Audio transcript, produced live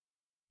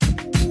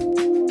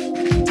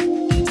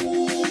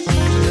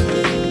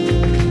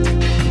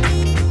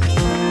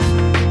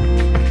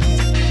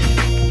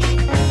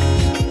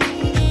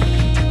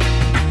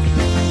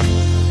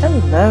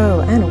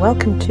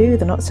welcome to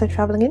the Not So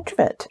Travelling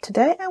Introvert.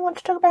 Today I want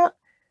to talk about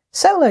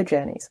solo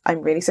journeys.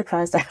 I'm really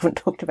surprised I haven't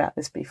talked about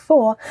this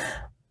before,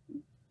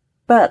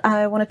 but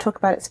I want to talk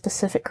about it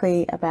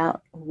specifically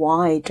about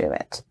why do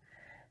it.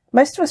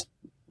 Most of us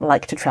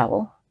like to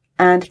travel,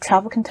 and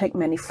travel can take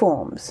many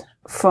forms,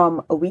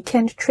 from a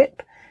weekend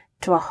trip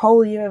to a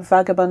whole year of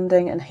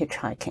vagabonding and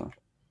hitchhiking.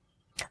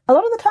 A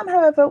lot of the time,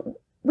 however,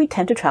 we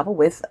tend to travel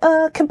with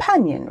a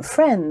companion,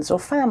 friends, or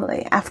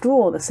family. After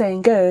all, the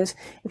saying goes,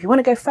 if you want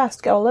to go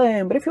fast, go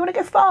alone, but if you want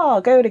to go far,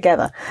 go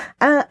together.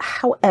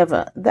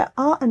 However, there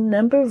are a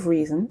number of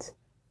reasons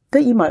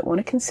that you might want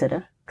to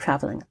consider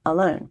traveling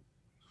alone.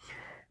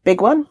 Big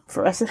one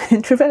for us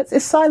introverts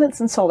is silence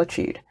and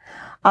solitude.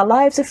 Our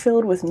lives are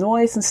filled with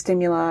noise and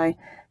stimuli,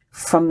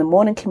 from the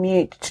morning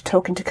commute to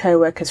talking to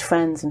co-workers,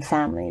 friends, and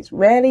families.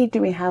 Rarely do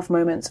we have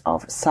moments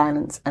of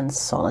silence and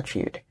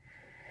solitude.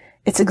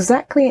 It's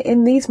exactly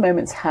in these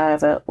moments,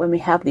 however, when we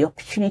have the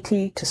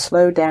opportunity to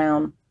slow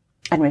down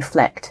and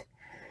reflect.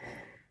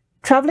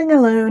 Travelling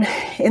alone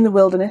in the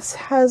wilderness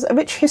has a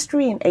rich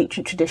history in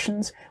ancient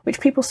traditions,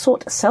 which people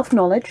sought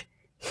self-knowledge,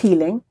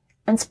 healing,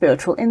 and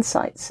spiritual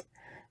insights.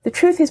 The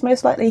truth is,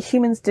 most likely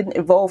humans didn't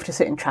evolve to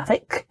sit in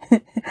traffic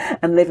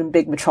and live in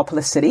big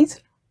metropolis cities.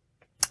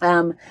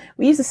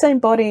 We use the same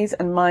bodies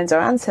and minds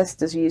our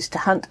ancestors used to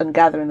hunt and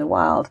gather in the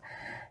wild.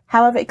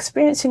 However,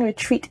 experiencing a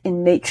retreat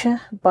in nature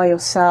by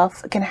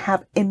yourself can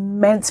have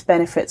immense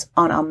benefits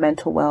on our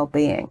mental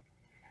well-being.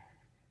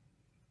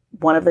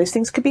 One of those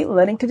things could be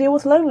learning to deal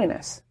with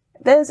loneliness.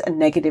 There's a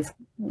negative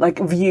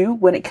view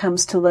when it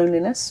comes to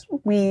loneliness.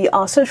 We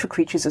are social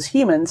creatures as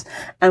humans,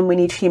 and we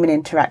need human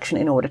interaction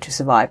in order to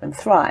survive and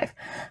thrive.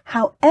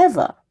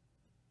 However,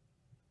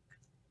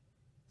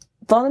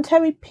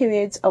 voluntary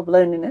periods of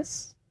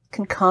loneliness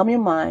can calm your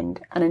mind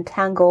and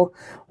entangle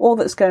all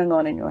that's going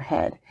on in your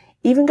head.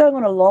 Even going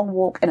on a long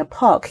walk in a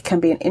park can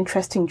be an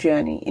interesting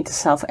journey into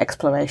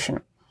self-exploration.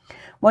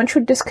 Once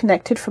you're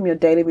disconnected from your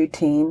daily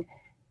routine,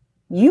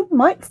 you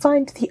might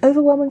find the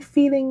overwhelming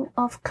feeling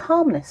of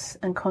calmness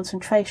and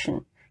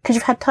concentration because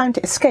you've had time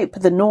to escape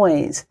the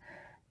noise.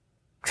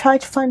 Try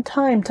to find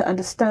time to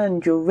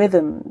understand your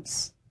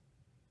rhythms,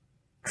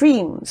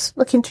 dreams,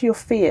 look into your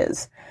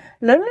fears.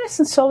 Loneliness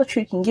and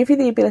solitude can give you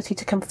the ability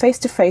to come face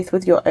to face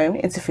with your own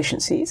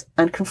insufficiencies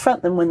and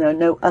confront them when there are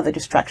no other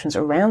distractions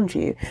around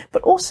you,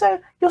 but also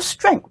your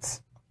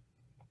strengths.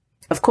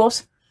 Of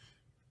course,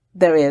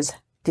 there is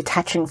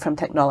detaching from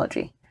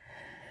technology.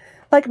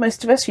 Like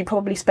most of us, you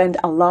probably spend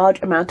a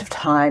large amount of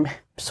time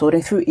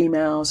sorting through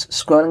emails,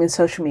 scrolling in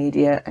social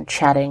media, and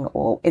chatting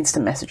or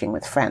instant messaging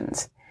with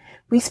friends.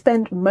 We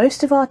spend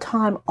most of our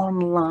time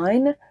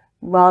online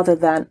rather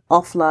than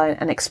offline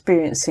and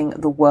experiencing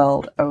the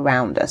world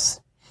around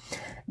us.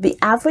 The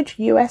average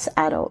US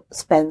adult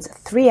spends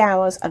 3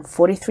 hours and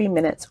 43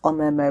 minutes on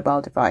their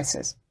mobile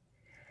devices.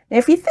 Now,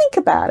 if you think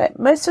about it,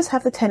 most of us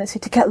have the tendency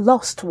to get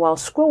lost while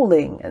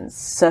scrolling and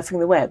surfing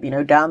the web,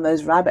 down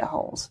those rabbit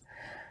holes.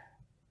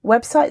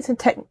 Websites and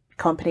tech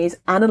companies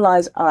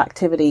analyze our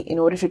activity in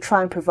order to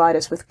try and provide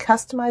us with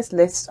customized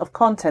lists of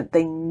content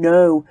they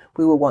know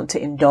we will want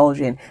to indulge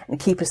in and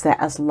keep us there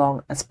as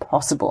long as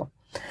possible.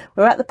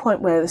 We're at the point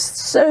where there's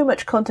so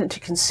much content to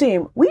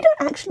consume, we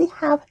don't actually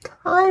have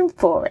time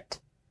for it.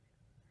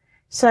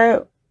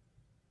 So,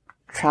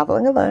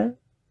 traveling alone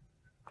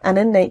and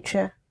in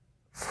nature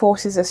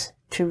forces us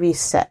to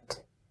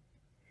reset.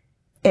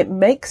 It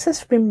makes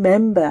us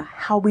remember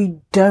how we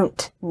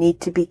don't need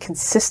to be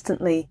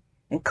consistently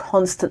and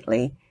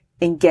constantly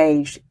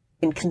engaged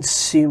in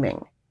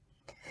consuming.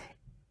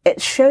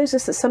 It shows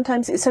us that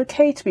sometimes it's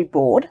okay to be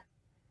bored,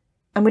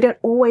 and we don't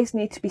always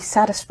need to be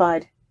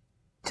satisfied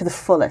to the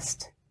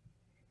fullest.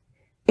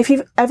 If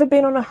you've ever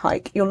been on a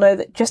hike, you'll know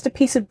that just a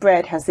piece of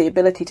bread has the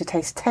ability to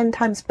taste 10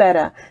 times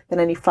better than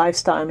any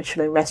 5-star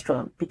Michelin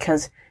restaurant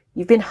because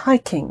you've been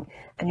hiking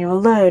and you're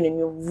alone and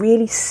you're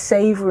really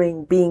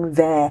savoring being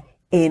there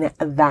in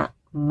that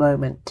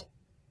moment.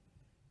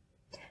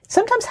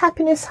 Sometimes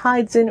happiness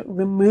hides in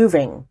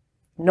removing,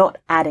 not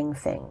adding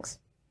things.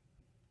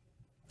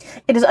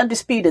 It is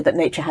undisputed that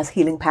nature has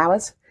healing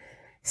powers.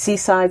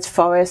 Seasides,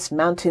 forests,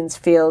 mountains,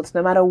 fields,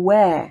 no matter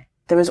where,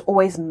 there is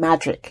always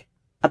magic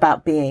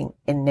about being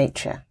in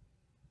nature.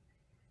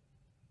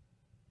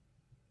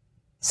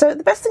 So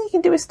the best thing you can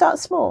do is start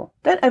small.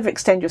 Don't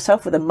overextend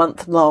yourself with a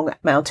month-long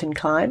mountain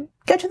climb.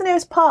 Go to the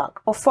nearest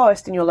park or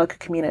forest in your local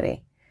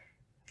community.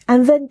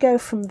 And then go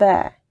from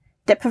there.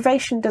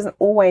 Deprivation doesn't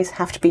always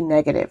have to be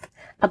negative.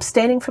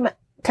 Abstaining from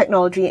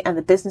technology and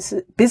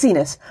the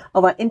busyness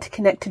of our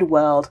interconnected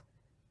world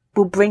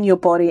will bring your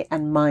body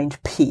and mind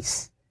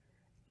peace.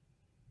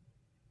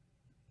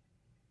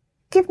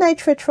 Give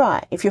nature a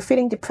try. If you're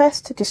feeling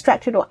depressed,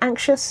 distracted, or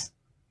anxious,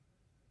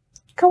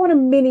 go on a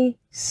mini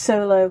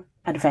solo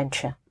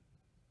adventure.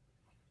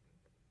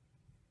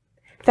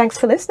 Thanks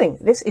for listening.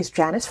 This is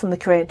Janice from The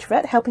Career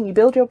Introvert, helping you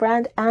build your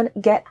brand and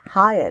get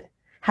hired.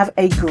 Have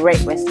a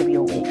great rest of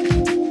your week.